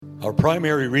Our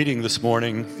primary reading this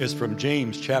morning is from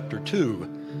James chapter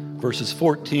 2, verses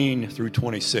 14 through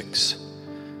 26.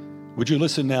 Would you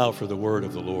listen now for the word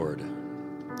of the Lord?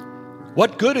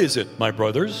 What good is it, my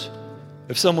brothers,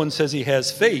 if someone says he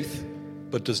has faith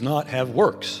but does not have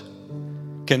works?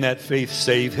 Can that faith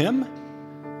save him?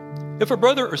 If a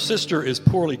brother or sister is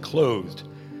poorly clothed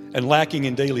and lacking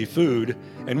in daily food,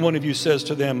 and one of you says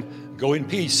to them, "Go in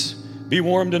peace, be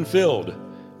warmed and filled,"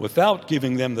 without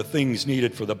giving them the things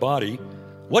needed for the body,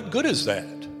 what good is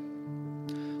that?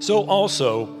 So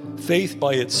also, faith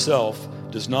by itself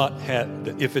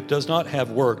if it does not have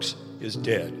works, is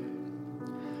dead.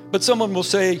 But someone will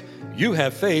say, "You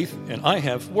have faith, and I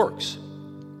have works.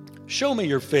 Show me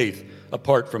your faith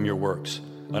apart from your works,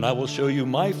 and I will show you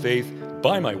my faith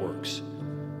by my works.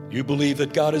 You believe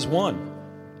that God is one.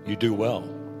 You do well.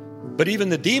 But even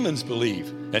the demons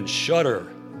believe and shudder.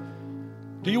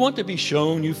 Do you want to be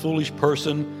shown, you foolish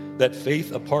person, that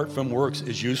faith apart from works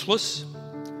is useless?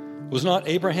 Was not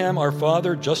Abraham our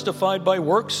father justified by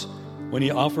works when he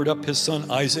offered up his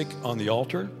son Isaac on the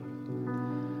altar?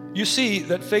 You see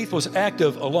that faith was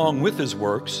active along with his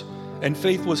works, and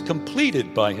faith was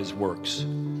completed by his works.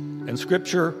 And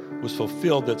Scripture was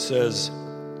fulfilled that says,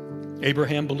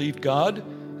 Abraham believed God,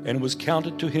 and it was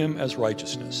counted to him as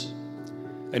righteousness.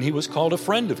 And he was called a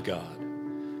friend of God.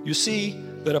 You see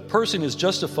that a person is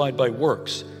justified by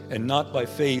works and not by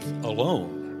faith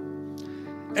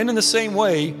alone. And in the same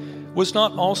way, was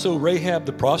not also Rahab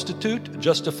the prostitute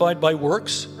justified by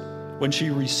works when she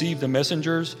received the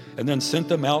messengers and then sent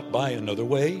them out by another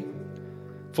way?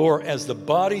 For as the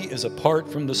body is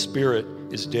apart from the spirit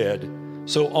is dead,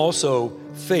 so also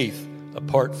faith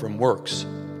apart from works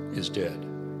is dead.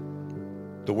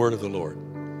 The word of the Lord.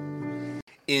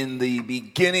 In the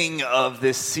beginning of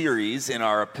this series, in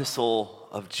our Epistle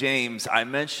of James, I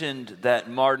mentioned that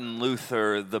Martin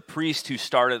Luther, the priest who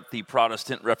started the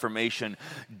Protestant Reformation,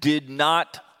 did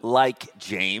not like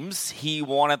James. He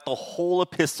wanted the whole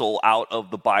epistle out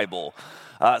of the Bible.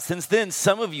 Since then,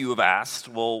 some of you have asked,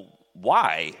 well,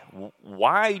 why?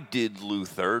 Why did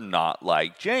Luther not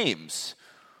like James?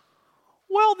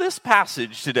 Well, this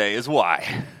passage today is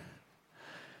why.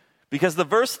 Because the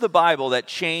verse of the Bible that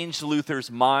changed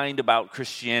Luther's mind about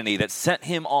Christianity, that sent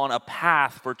him on a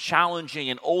path for challenging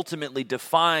and ultimately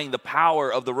defying the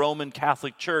power of the Roman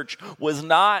Catholic Church, was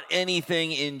not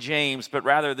anything in James, but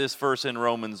rather this verse in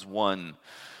Romans 1.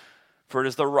 For it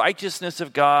is the righteousness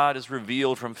of God is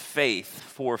revealed from faith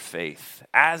for faith.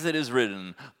 As it is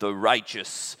written, the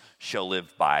righteous shall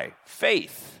live by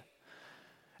faith.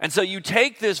 And so you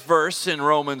take this verse in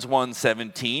Romans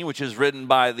 1:17, which is written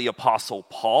by the Apostle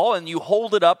Paul, and you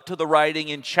hold it up to the writing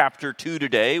in chapter 2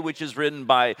 today, which is written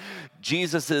by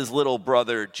Jesus' little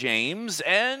brother James,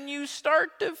 and you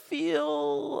start to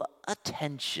feel a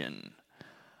tension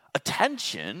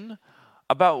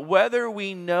about whether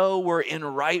we know we're in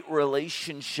right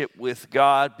relationship with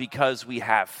God because we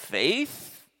have faith,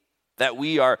 that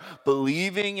we are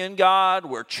believing in God,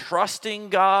 we're trusting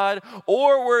God,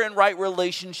 or we're in right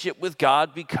relationship with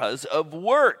God because of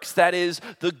works. That is,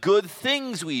 the good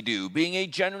things we do, being a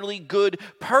generally good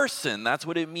person. That's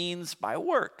what it means by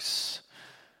works.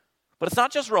 But it's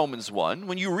not just Romans 1.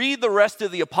 When you read the rest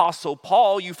of the Apostle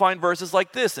Paul, you find verses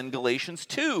like this in Galatians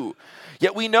 2.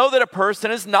 Yet we know that a person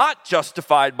is not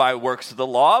justified by works of the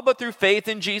law, but through faith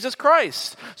in Jesus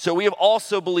Christ. So we have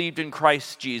also believed in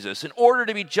Christ Jesus, in order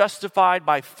to be justified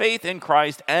by faith in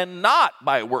Christ and not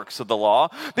by works of the law,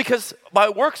 because by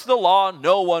works of the law,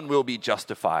 no one will be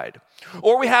justified.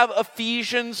 Or we have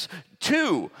Ephesians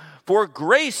 2. For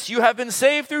grace you have been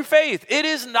saved through faith. It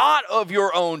is not of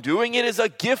your own doing. It is a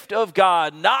gift of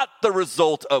God, not the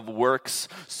result of works,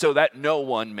 so that no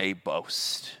one may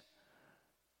boast.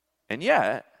 And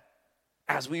yet,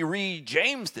 as we read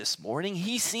James this morning,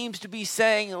 he seems to be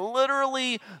saying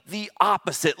literally the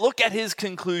opposite. Look at his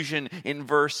conclusion in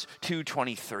verse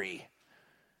 2:23.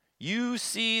 You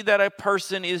see that a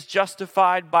person is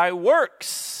justified by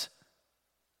works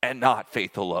and not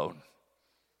faith alone.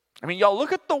 I mean, y'all,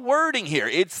 look at the wording here.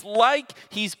 It's like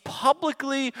he's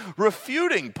publicly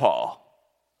refuting Paul.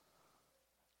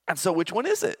 And so which one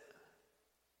is it?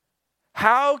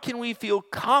 How can we feel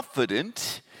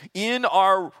confident in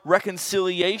our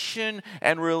reconciliation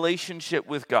and relationship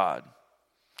with God?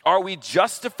 Are we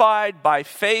justified by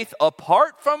faith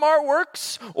apart from our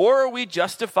works, or are we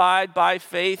justified by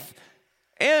faith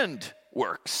and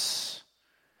works?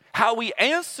 How we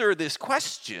answer this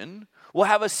question will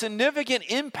have a significant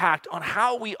impact on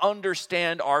how we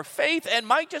understand our faith and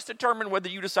might just determine whether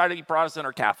you decide to be Protestant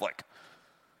or Catholic.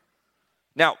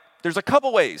 Now, there's a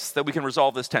couple ways that we can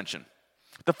resolve this tension.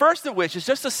 The first of which is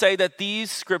just to say that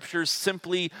these scriptures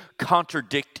simply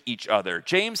contradict each other.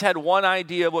 James had one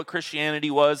idea of what Christianity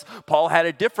was. Paul had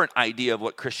a different idea of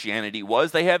what Christianity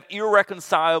was. They have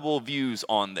irreconcilable views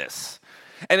on this.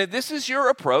 And if this is your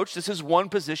approach, this is one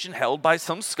position held by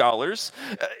some scholars,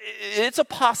 it's a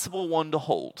possible one to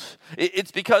hold. It's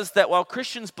because that while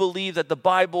Christians believe that the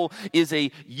Bible is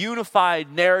a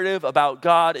unified narrative about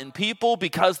God and people,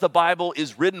 because the Bible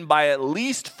is written by at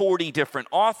least 40 different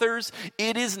authors,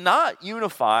 it is not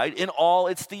unified in all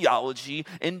its theology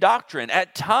and doctrine.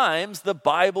 At times, the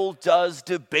Bible does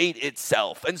debate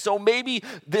itself. And so maybe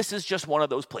this is just one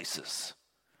of those places.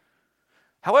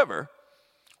 However,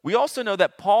 we also know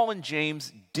that Paul and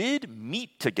James did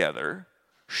meet together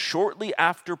shortly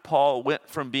after Paul went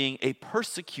from being a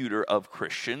persecutor of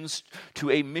Christians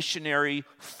to a missionary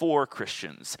for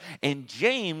Christians. And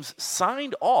James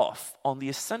signed off on the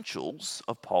essentials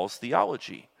of Paul's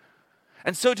theology.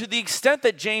 And so to the extent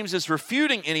that James is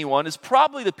refuting anyone is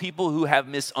probably the people who have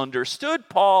misunderstood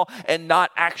Paul and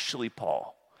not actually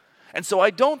Paul. And so I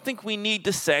don't think we need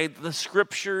to say that the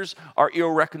scriptures are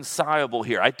irreconcilable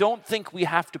here. I don't think we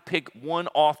have to pick one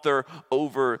author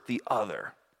over the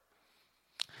other.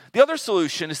 The other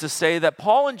solution is to say that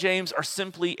Paul and James are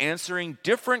simply answering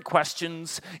different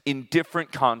questions in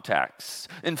different contexts.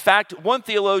 In fact, one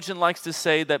theologian likes to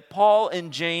say that Paul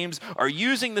and James are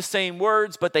using the same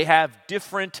words, but they have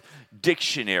different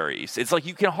dictionaries. It's like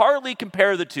you can hardly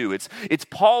compare the two. It's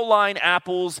Pauline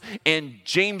apples and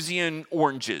Jamesian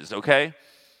oranges, okay?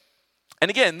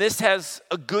 And again, this has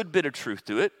a good bit of truth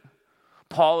to it.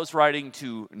 Paul is writing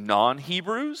to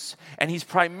non-Hebrews, and he's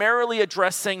primarily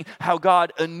addressing how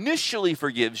God initially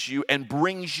forgives you and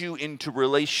brings you into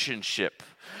relationship.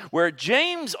 Where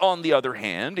James, on the other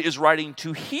hand, is writing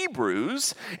to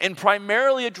Hebrews and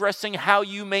primarily addressing how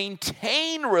you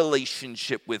maintain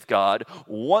relationship with God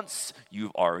once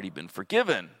you've already been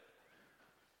forgiven.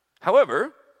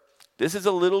 However, this is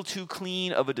a little too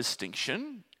clean of a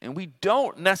distinction, and we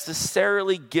don't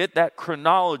necessarily get that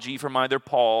chronology from either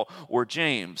Paul or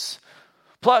James.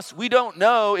 Plus, we don't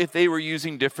know if they were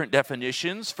using different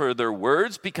definitions for their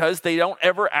words because they don't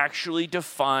ever actually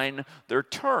define their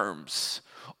terms.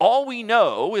 All we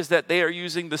know is that they are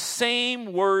using the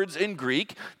same words in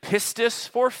Greek, pistis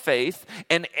for faith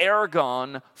and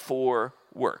ergon for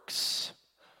works.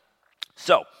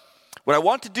 So, what I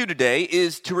want to do today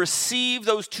is to receive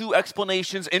those two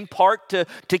explanations in part to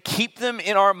keep them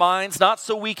in our minds, not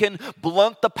so we can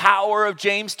blunt the power of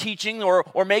James' teaching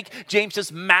or make James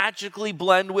just magically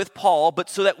blend with Paul,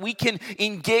 but so that we can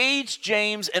engage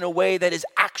James in a way that is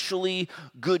actually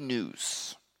good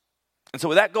news. And so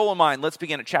with that goal in mind, let's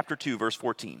begin at chapter 2, verse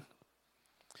 14.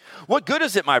 What good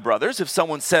is it, my brothers, if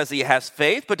someone says he has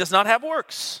faith but does not have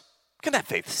works? Can that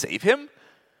faith save him?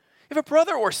 If a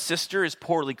brother or sister is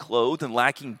poorly clothed and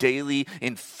lacking daily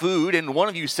in food, and one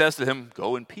of you says to him,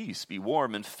 "Go in peace, be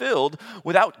warm and filled,"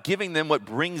 without giving them what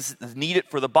brings needed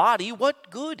for the body,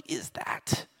 what good is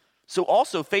that? So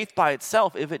also faith by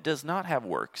itself, if it does not have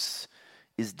works,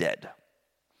 is dead.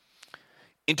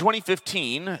 In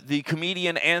 2015, the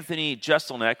comedian Anthony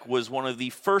Jeselnik was one of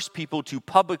the first people to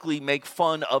publicly make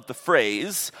fun of the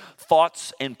phrase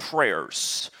thoughts and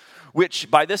prayers,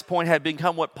 which by this point had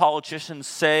become what politicians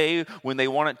say when they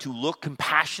wanted to look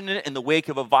compassionate in the wake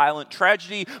of a violent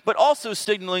tragedy, but also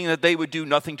signaling that they would do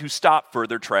nothing to stop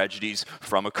further tragedies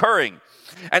from occurring.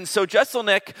 And so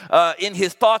Jeselnik, in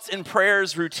his thoughts and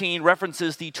prayers routine,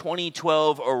 references the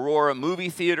 2012 Aurora movie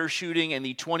theater shooting and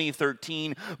the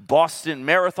 2013 Boston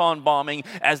Marathon bombing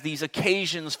as these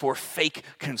occasions for fake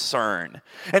concern.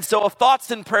 And so of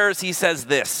thoughts and prayers, he says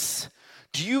this: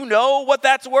 do you know what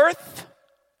that's worth?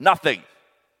 Nothing.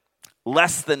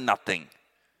 Less than nothing.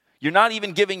 You're not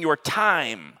even giving your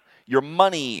time, your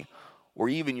money, or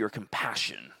even your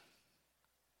compassion.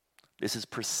 This is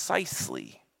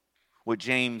precisely what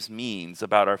James means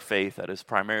about our faith that is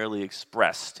primarily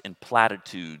expressed in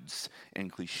platitudes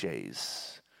and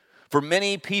cliches. For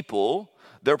many people,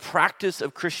 their practice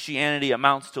of Christianity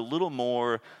amounts to little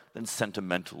more than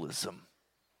sentimentalism.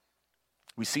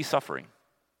 We see suffering.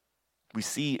 We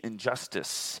see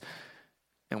injustice.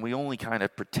 And we only kind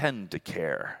of pretend to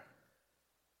care.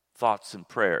 Thoughts and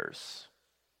prayers.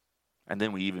 And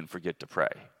then we even forget to pray.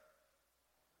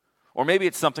 Or maybe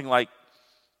it's something like,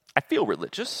 I feel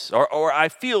religious, or I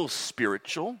feel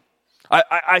spiritual.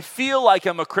 I feel like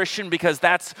I'm a Christian because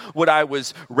that's what I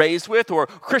was raised with, or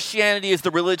Christianity is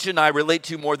the religion I relate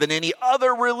to more than any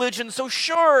other religion, so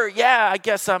sure, yeah, I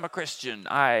guess I'm a Christian.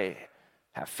 I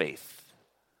have faith.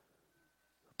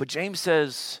 But James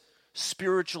says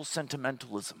spiritual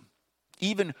sentimentalism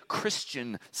Even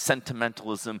Christian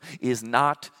sentimentalism is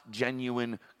not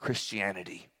genuine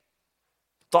Christianity.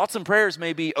 Thoughts and prayers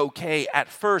may be okay at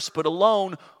first, but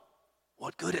alone,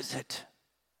 what good is it?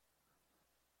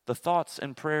 The thoughts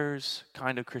and prayers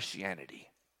kind of Christianity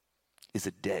is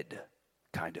a dead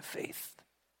kind of faith.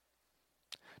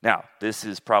 Now, this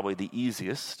is probably the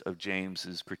easiest of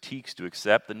James's critiques to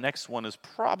accept. The next one is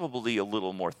probably a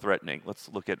little more threatening. Let's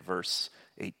look at verse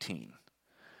 18.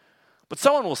 But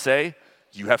someone will say,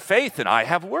 you have faith and I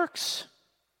have works.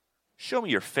 Show me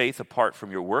your faith apart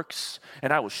from your works,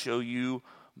 and I will show you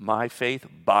my faith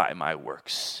by my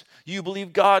works. You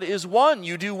believe God is one,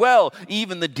 you do well.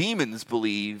 Even the demons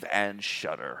believe and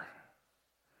shudder.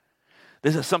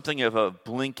 This is something of a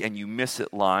blink and you miss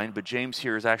it line, but James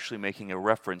here is actually making a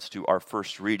reference to our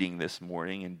first reading this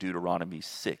morning in Deuteronomy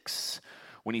 6.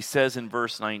 When he says in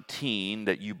verse 19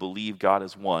 that you believe God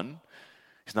is one,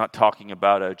 he's not talking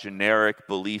about a generic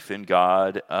belief in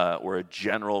God or a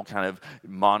general kind of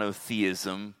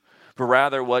monotheism, but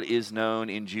rather what is known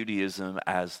in Judaism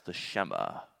as the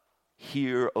Shema.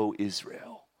 Hear, O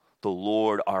Israel, the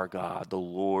Lord our God, the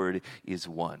Lord is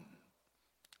one.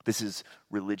 This is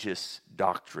religious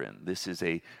doctrine. This is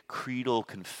a creedal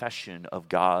confession of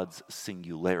God's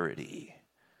singularity,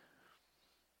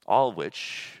 all of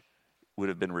which would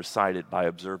have been recited by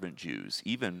observant Jews,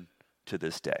 even to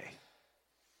this day.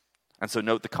 And so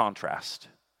note the contrast.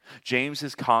 James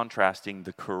is contrasting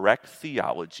the correct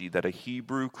theology that a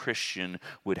Hebrew Christian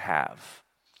would have.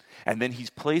 And then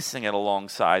he's placing it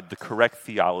alongside the correct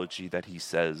theology that he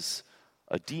says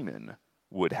a demon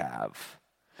would have.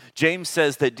 James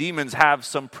says that demons have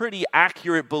some pretty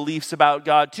accurate beliefs about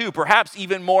God too, perhaps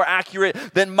even more accurate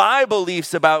than my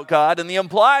beliefs about God. And the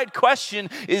implied question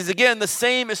is, again, the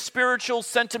same as spiritual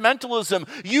sentimentalism.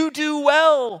 You do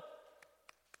well.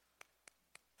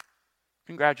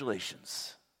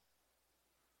 Congratulations.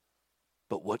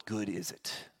 But what good is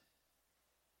it?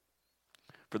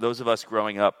 For those of us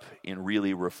growing up in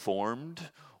really reformed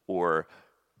or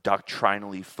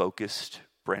doctrinally focused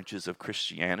branches of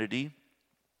Christianity,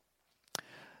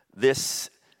 this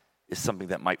is something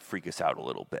that might freak us out a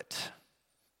little bit.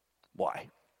 Why?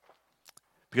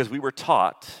 Because we were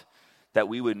taught that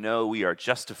we would know we are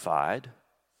justified,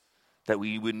 that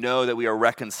we would know that we are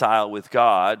reconciled with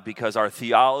God because our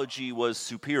theology was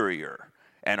superior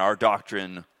and our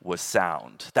doctrine was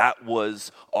sound. That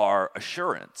was our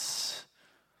assurance.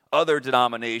 Other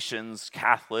denominations,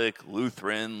 Catholic,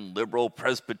 Lutheran, liberal,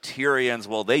 Presbyterians,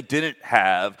 well, they didn't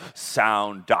have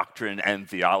sound doctrine and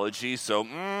theology, so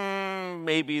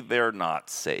maybe they're not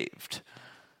saved.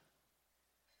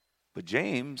 But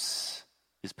James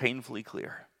is painfully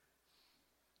clear.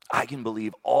 I can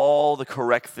believe all the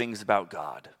correct things about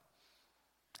God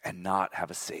and not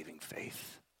have a saving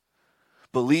faith.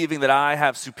 Believing that I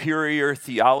have superior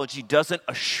theology doesn't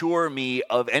assure me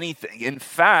of anything. In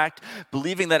fact,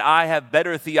 believing that I have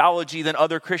better theology than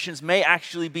other Christians may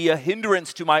actually be a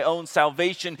hindrance to my own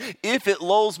salvation if it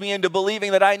lulls me into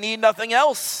believing that I need nothing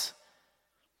else.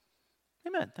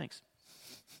 Amen. Thanks.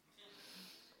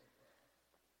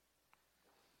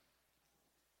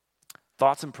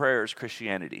 Thoughts and prayers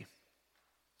Christianity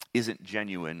isn't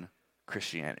genuine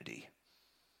Christianity.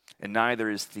 And neither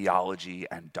is theology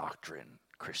and doctrine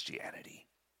Christianity.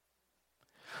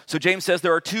 So James says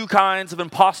there are two kinds of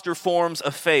imposter forms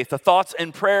of faith, the thoughts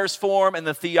and prayers form and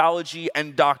the theology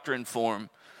and doctrine form.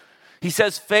 He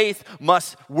says faith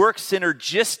must work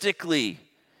synergistically,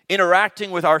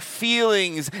 interacting with our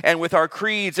feelings and with our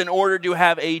creeds in order to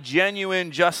have a genuine,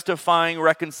 justifying,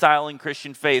 reconciling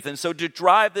Christian faith. And so to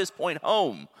drive this point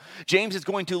home, James is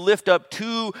going to lift up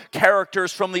two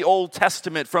characters from the Old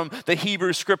Testament, from the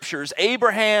Hebrew Scriptures,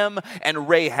 Abraham and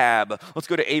Rahab. Let's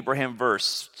go to Abraham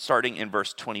starting in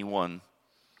verse 21.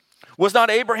 Was not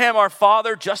Abraham our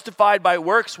father justified by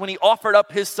works when he offered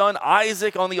up his son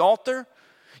Isaac on the altar?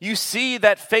 You see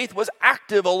that faith was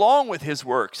active along with his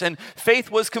works, and faith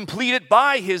was completed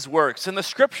by his works. And the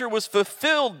scripture was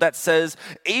fulfilled that says,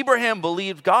 Abraham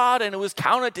believed God, and it was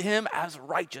counted to him as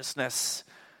righteousness,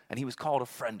 and he was called a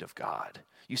friend of God.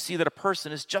 You see that a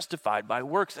person is justified by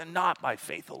works and not by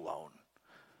faith alone.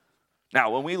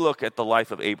 Now, when we look at the life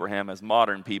of Abraham as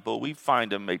modern people, we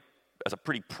find him as a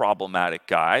pretty problematic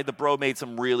guy. The bro made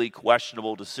some really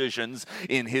questionable decisions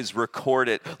in his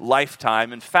recorded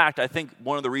lifetime. In fact, I think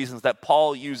one of the reasons that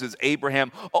Paul uses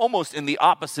Abraham almost in the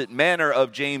opposite manner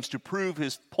of James to prove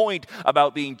his point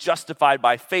about being justified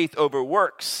by faith over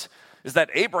works is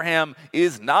that Abraham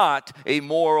is not a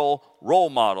moral role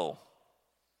model.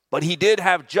 But he did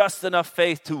have just enough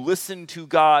faith to listen to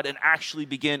God and actually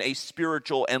begin a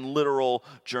spiritual and literal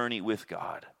journey with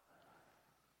God.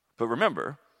 But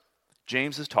remember,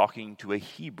 James is talking to a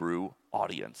Hebrew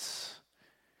audience.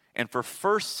 And for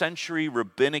first century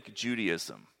rabbinic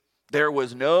Judaism, there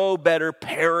was no better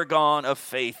paragon of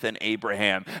faith than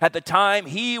Abraham. At the time,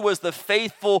 he was the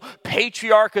faithful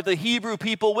patriarch of the Hebrew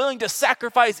people, willing to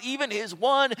sacrifice even his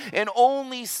one and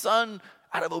only son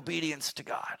out of obedience to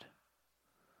God.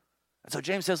 And so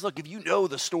James says, look, if you know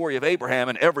the story of Abraham,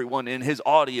 and everyone in his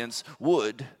audience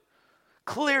would,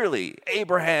 clearly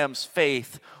Abraham's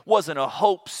faith wasn't a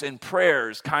hopes and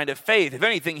prayers kind of faith. If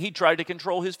anything, he tried to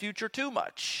control his future too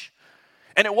much.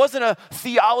 And it wasn't a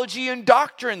theology and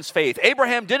doctrines faith.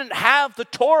 Abraham didn't have the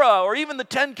Torah or even the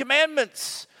 10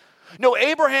 Commandments. No,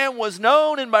 Abraham was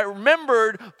known and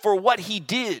remembered for what he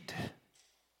did.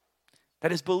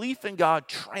 That his belief in God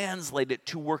translated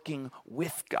to working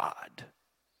with God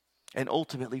and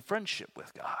ultimately friendship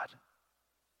with God.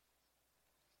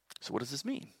 So what does this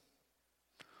mean?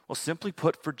 Well, simply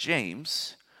put, for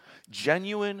James,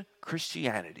 genuine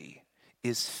Christianity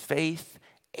is faith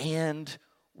and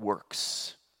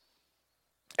works.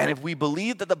 And if we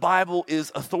believe that the Bible is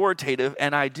authoritative,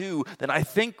 and I do, then I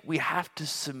think we have to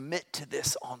submit to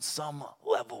this on some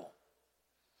level.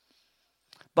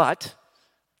 But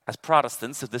as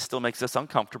Protestants, if this still makes us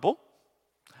uncomfortable,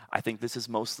 I think this is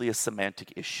mostly a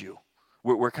semantic issue.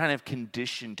 We're kind of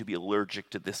conditioned to be allergic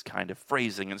to this kind of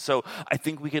phrasing. And so I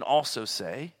think we can also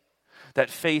say that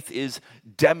faith is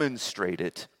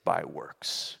demonstrated by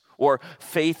works, or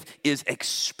faith is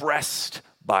expressed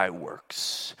by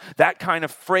works. That kind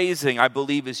of phrasing, I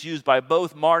believe, is used by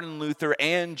both Martin Luther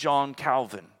and John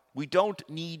Calvin. We don't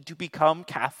need to become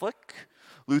Catholic.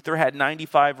 Luther had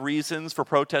 95 reasons for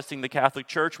protesting the Catholic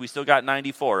Church. We still got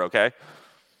 94, okay?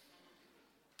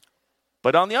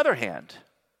 But on the other hand,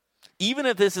 even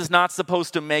if this is not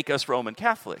supposed to make us Roman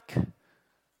Catholic,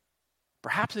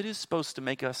 perhaps it is supposed to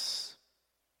make us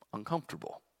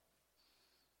uncomfortable.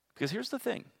 Because here's the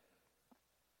thing.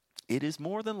 It is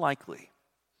more than likely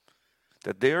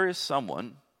that there is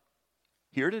someone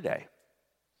here today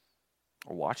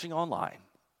or watching online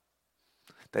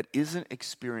that isn't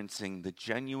experiencing the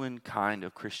genuine kind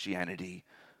of Christianity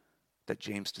that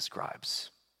James describes.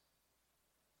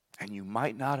 And you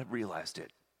might not have realized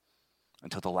it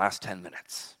until the last 10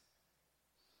 minutes.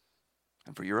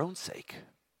 And for your own sake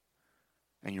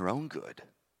and your own good,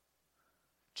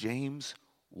 James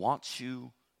wants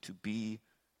you to be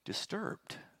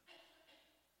disturbed.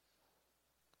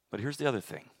 But here's the other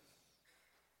thing.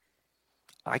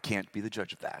 I can't be the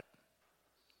judge of that.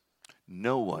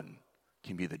 No one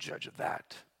can be the judge of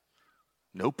that.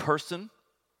 No person,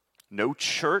 no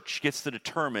church gets to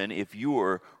determine if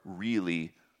you're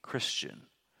really Christian.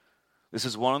 This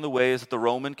is one of the ways that the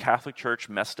Roman Catholic Church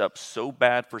messed up so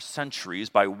bad for centuries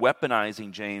by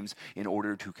weaponizing James in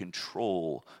order to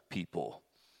control people.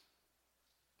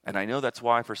 And I know that's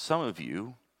why for some of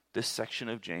you, this section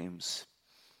of James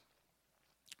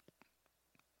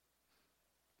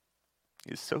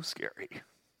is so scary.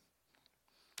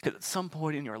 Because at some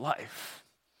point in your life,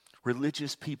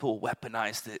 religious people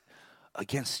weaponized it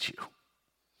against you.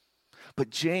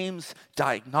 But James'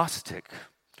 diagnostic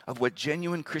of what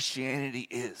genuine Christianity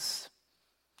is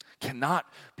cannot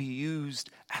be used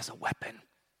as a weapon.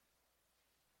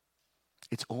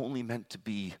 It's only meant to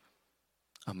be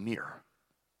a mirror.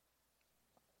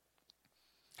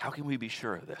 How can we be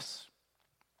sure of this?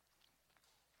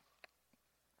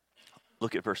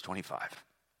 Look at verse 25.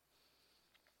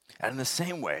 And in the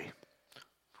same way,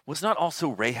 was not also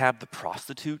Rahab the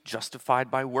prostitute justified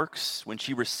by works when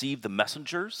she received the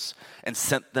messengers and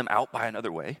sent them out by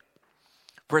another way?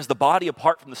 For as the body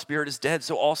apart from the spirit is dead,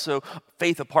 so also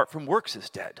faith apart from works is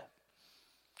dead.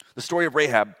 The story of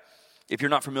Rahab, if you're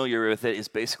not familiar with it, is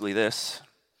basically this.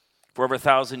 For over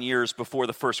 1,000 years before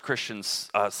the first Christians,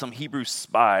 some Hebrew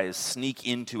spies sneak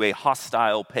into a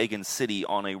hostile pagan city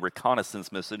on a reconnaissance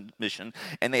mission,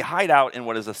 and they hide out in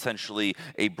what is essentially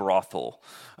a brothel.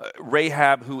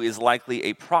 Rahab, who is likely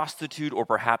a prostitute or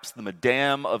perhaps the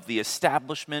madame of the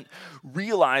establishment,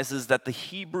 realizes that the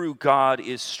Hebrew God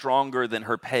is stronger than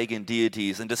her pagan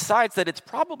deities and decides that it's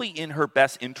probably in her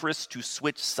best interest to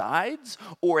switch sides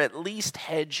or at least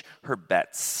hedge her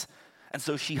bets. And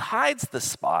so she hides the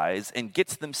spies and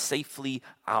gets them safely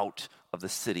out of the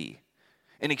city.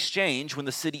 In exchange, when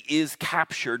the city is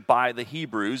captured by the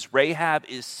Hebrews, Rahab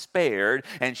is spared,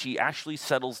 and she actually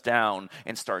settles down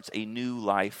and starts a new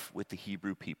life with the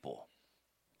Hebrew people.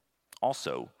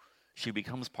 Also, she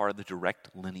becomes part of the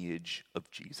direct lineage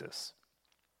of Jesus.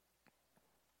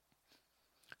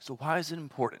 So why is it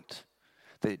important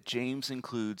that James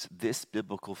includes this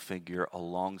biblical figure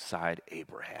alongside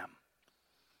Abraham?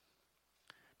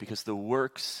 Because the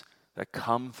works that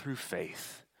come through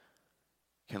faith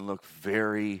can look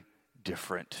very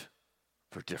different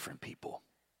for different people.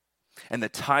 And the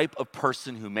type of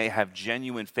person who may have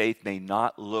genuine faith may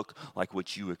not look like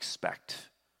what you expect.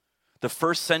 The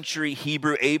first century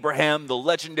Hebrew Abraham, the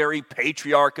legendary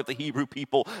patriarch of the Hebrew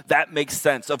people, that makes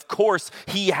sense. Of course,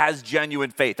 he has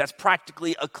genuine faith. That's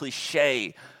practically a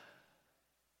cliche.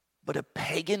 But a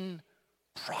pagan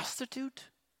prostitute?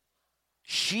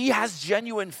 She has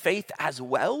genuine faith as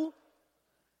well?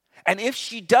 And if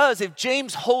she does, if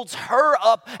James holds her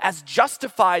up as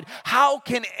justified, how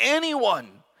can anyone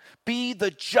be the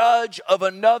judge of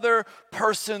another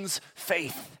person's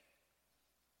faith?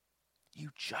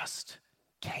 You just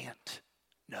can't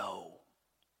know.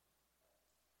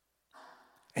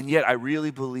 And yet I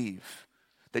really believe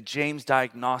that James'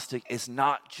 diagnostic is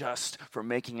not just for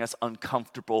making us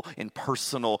uncomfortable in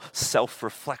personal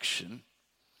self-reflection.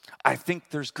 I think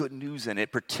there's good news in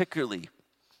it, particularly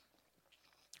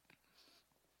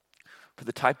for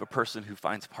the type of person who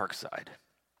finds Parkside.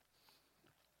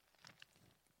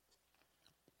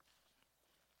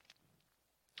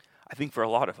 I think for a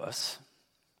lot of us,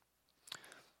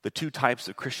 the two types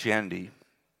of Christianity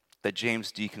that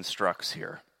James deconstructs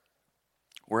here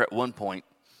were at one point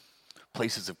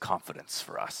places of confidence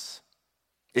for us.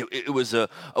 It was a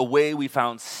way we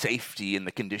found safety in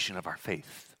the condition of our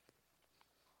faith.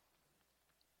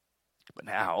 But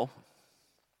now,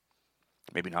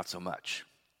 maybe not so much.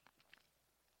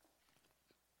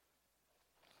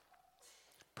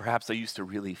 Perhaps I used to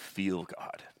really feel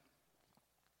God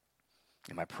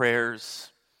in my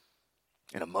prayers,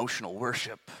 in emotional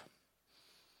worship,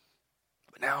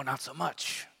 but now not so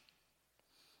much.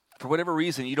 For whatever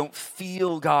reason, you don't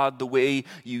feel God the way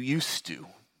you used to.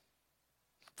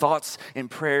 Thoughts and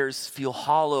prayers feel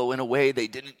hollow in a way they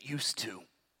didn't used to.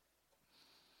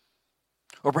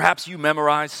 Or perhaps you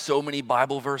memorized so many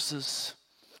Bible verses,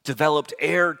 developed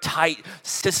airtight,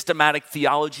 systematic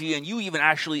theology, and you even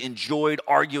actually enjoyed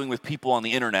arguing with people on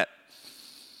the internet.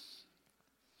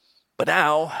 But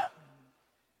now,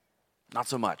 not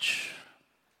so much.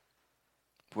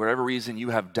 For whatever reason, you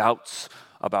have doubts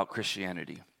about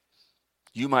Christianity.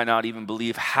 You might not even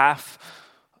believe half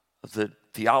of the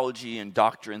theology and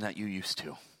doctrine that you used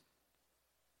to.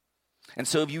 And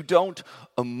so if you don't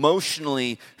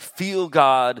emotionally feel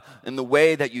God in the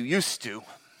way that you used to,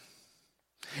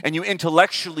 and you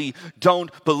intellectually don't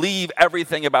believe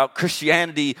everything about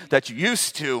Christianity that you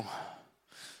used to,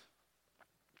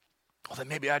 well, then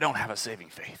maybe I don't have a saving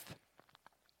faith.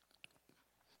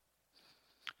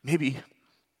 Maybe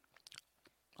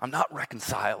I'm not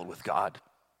reconciled with God.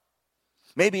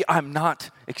 Maybe I'm not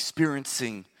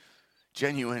experiencing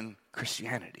genuine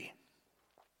Christianity.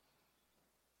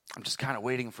 I'm just kind of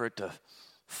waiting for it to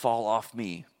fall off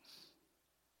me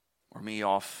or me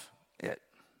off it.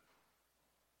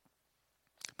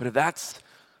 But if that's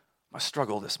my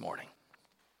struggle this morning,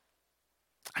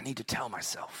 I need to tell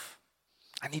myself.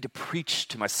 I need to preach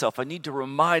to myself. I need to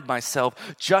remind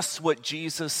myself just what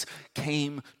Jesus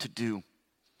came to do.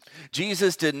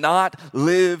 Jesus did not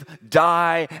live,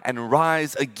 die, and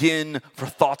rise again for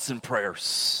thoughts and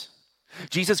prayers.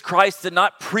 Jesus Christ did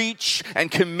not preach and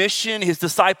commission his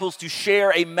disciples to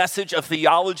share a message of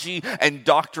theology and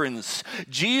doctrines.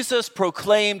 Jesus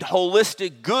proclaimed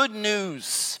holistic good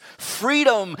news,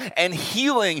 freedom and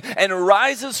healing, and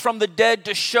rises from the dead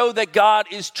to show that God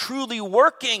is truly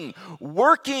working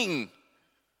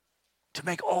to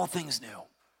make all things new.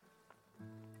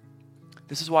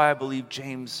 This is why I believe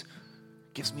James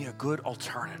gives me a good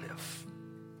alternative.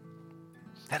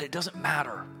 That it doesn't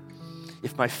matter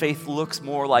if my faith looks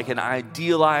more like an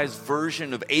idealized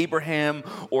version of Abraham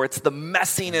or it's the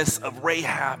messiness of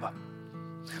Rahab.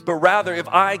 But rather, if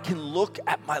I can look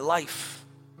at my life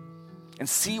and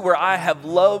see where I have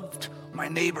loved my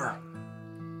neighbor,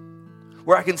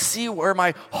 where I can see where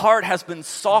my heart has been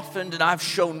softened and I've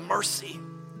shown mercy,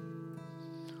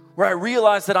 where I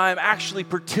realize that I am actually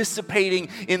participating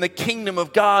in the kingdom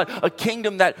of God, a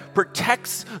kingdom that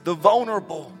protects the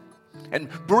vulnerable and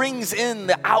brings in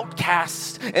the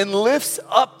outcast and lifts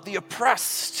up the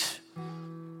oppressed,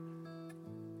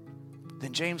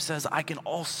 then James says, I can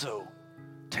also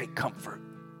take comfort.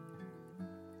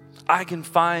 I can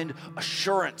find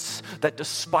assurance that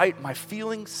despite my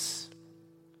feelings,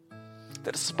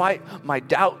 that despite my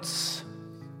doubts,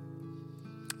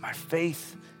 my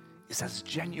faith is as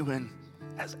genuine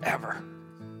as ever.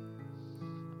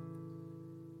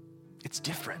 It's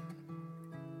different.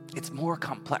 It's more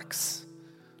complex,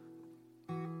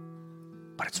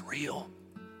 but it's real.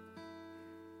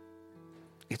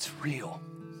 It's real.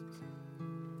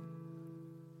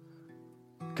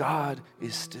 God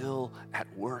is still at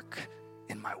work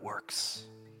in my works.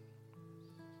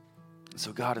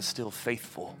 So God is still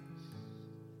faithful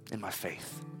in my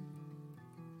faith.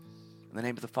 In the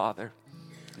name of the Father,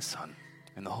 the Son,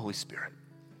 and the Holy Spirit.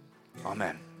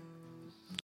 Amen.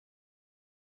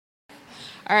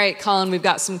 All right, Colin, we've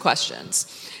got some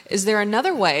questions. Is there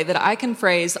another way that I can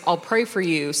phrase, I'll pray for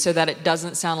you, so that it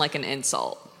doesn't sound like an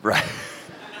insult? Right.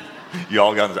 You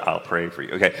all got, I'll pray for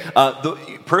you. Okay.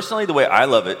 Personally, the way I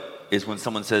love it is when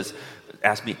someone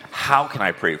ask me, how can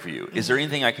I pray for you? Is there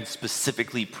anything I can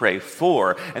specifically pray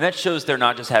for? And that shows they're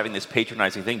not just having this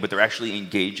patronizing thing, but they're actually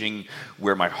engaging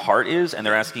where my heart is, and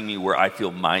they're asking me where I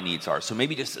feel my needs are. So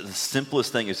maybe just the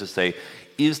simplest thing is to say,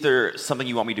 is there something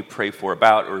you want me to pray for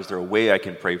about, or is there a way I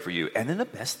can pray for you? And then the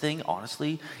best thing,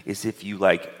 honestly, is if you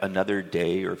another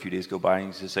day or a few days go by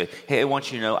and you just say, hey, I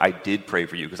want you to know I did pray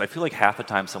for you. Because I feel like half the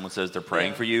time someone says they're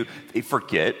praying for you, they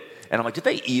forget. And I'm like, did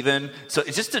they even? So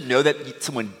it's just to know that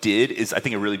someone did is, I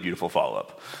think, a really beautiful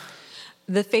follow-up.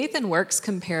 The faith and works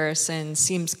comparison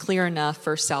seems clear enough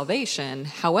for salvation.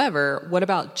 However, what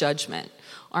about judgment?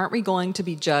 Aren't we going to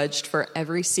be judged for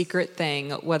every secret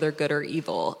thing, whether good or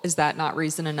evil? Is that not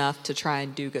reason enough to try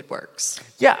and do good works?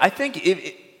 Yeah, I think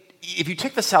if you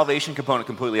take the salvation component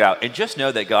completely out and just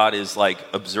know that God is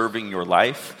observing your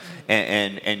life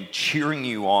and cheering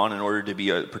you on in order to be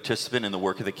a participant in the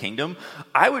work of the kingdom,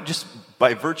 I would just,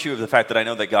 by virtue of the fact that I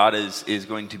know that God is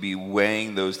going to be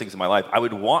weighing those things in my life, I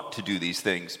would want to do these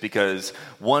things because,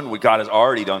 one, what God has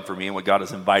already done for me and what God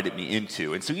has invited me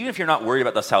into. And so even if you're not worried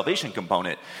about the salvation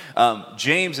component,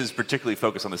 James is particularly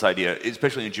focused on this idea,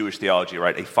 especially in Jewish theology,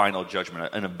 right? A final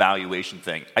judgment, an evaluation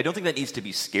thing. I don't think that needs to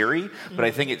be scary, but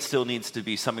I think it still needs to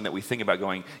be something that we think about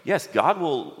going, yes, God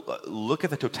will look at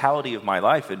the totality of my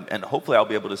life, and hopefully I'll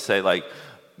be able to say,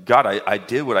 God, I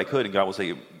did what I could, and God will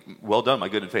say, well done, my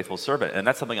good and faithful servant. And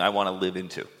that's something I want to live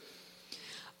into.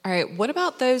 All right, what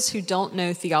about those who don't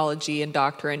know theology and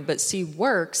doctrine, but see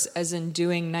works as in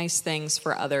doing nice things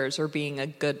for others or being a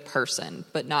good person,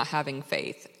 but not having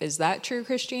faith? Is that true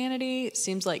Christianity? It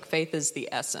seems like faith is the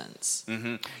essence.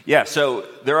 Mm-hmm. Yeah, so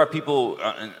there are people,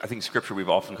 I think Scripture we've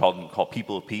often called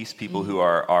people of peace, people who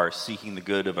are seeking the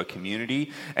good of a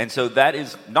community. And so that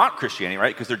is not Christianity,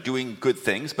 right? Because they're doing good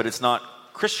things, but it's not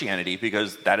Christianity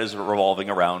because that is revolving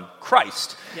around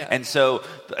Christ. Yeah. And so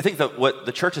I think that what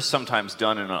the church has sometimes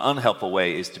done in an unhelpful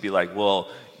way is to be like, well,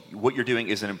 what you're doing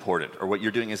isn't important or what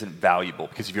you're doing isn't valuable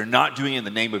because if you're not doing it in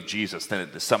the name of Jesus, then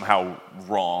it's somehow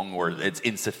wrong or it's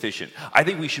insufficient. I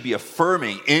think we should be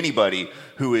affirming anybody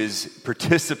who is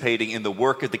participating in the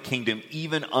work of the kingdom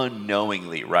even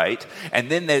unknowingly, right? And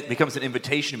then that becomes an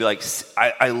invitation to be like,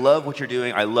 I love what you're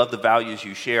doing. I love the values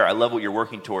you share. I love what you're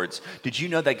working towards. Did you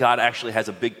know that God actually has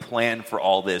a big plan for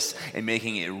all this and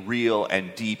making it real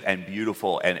and deep and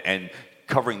beautiful and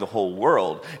covering the whole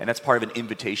world, and that's part of an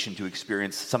invitation to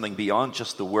experience something beyond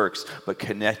just the works, but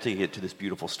connecting it to this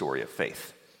beautiful story of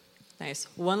faith. Nice.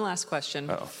 One last question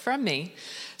from me.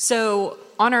 So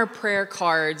on our prayer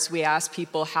cards, we ask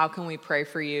people, how can we pray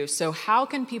for you? So how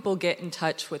can people get in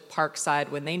touch with Parkside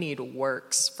when they need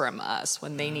works from us,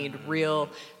 when they need real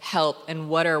help? And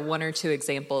what are one or two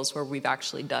examples where we've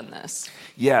actually done this?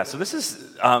 Yeah, so this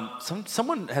is,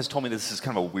 someone has told me this is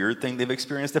kind of a weird thing they've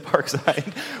experienced at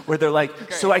Parkside, where they're like,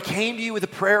 great. So I came to you with a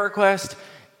prayer request,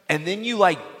 and then you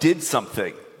did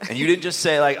something. And you didn't just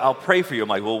say, I'll pray for you. I'm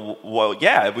like, well,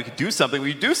 yeah, if we could do something,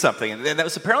 we'd do something. And that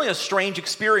was apparently a strange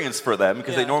experience for them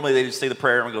because they just say the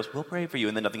prayer and goes, we'll pray for you,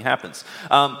 and then nothing happens.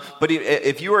 But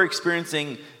if you are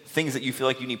experiencing things that you feel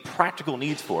like you need practical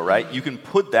needs for, right, you can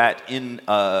put that in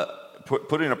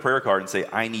put it in a prayer card and say,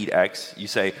 I need X. You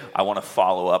say, I want to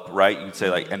follow up, right? You'd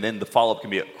say and then the follow-up can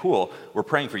be, cool, we're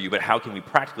praying for you, but how can we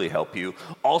practically help you?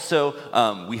 Also,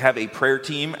 we have a prayer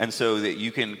team, and so that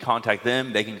you can contact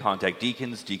them. They can contact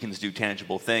deacons. Deacons do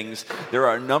tangible things. There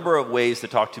are a number of ways to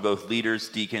talk to both leaders,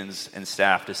 deacons, and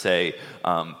staff to say,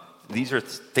 these are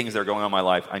things that are going on in my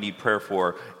life I need prayer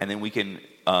for, and then we can,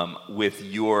 with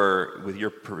your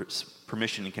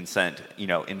permission and consent,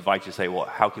 invite you to say, well,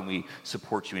 how can we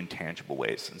support you in tangible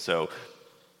ways? And so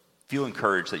feel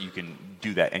encouraged that you can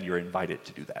do that and you're invited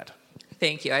to do that.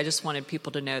 Thank you. I just wanted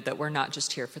people to know that we're not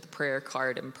just here for the prayer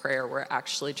card and prayer. We're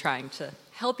actually trying to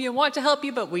help you and want to help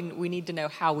you, but we need to know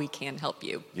how we can help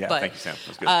you. Yeah, but, thank you, Sam.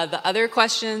 That's good. The other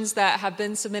questions that have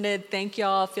been submitted, thank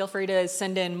y'all. Feel free to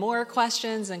send in more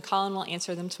questions, and Colin will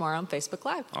answer them tomorrow on Facebook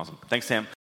Live. Awesome. Thanks, Sam.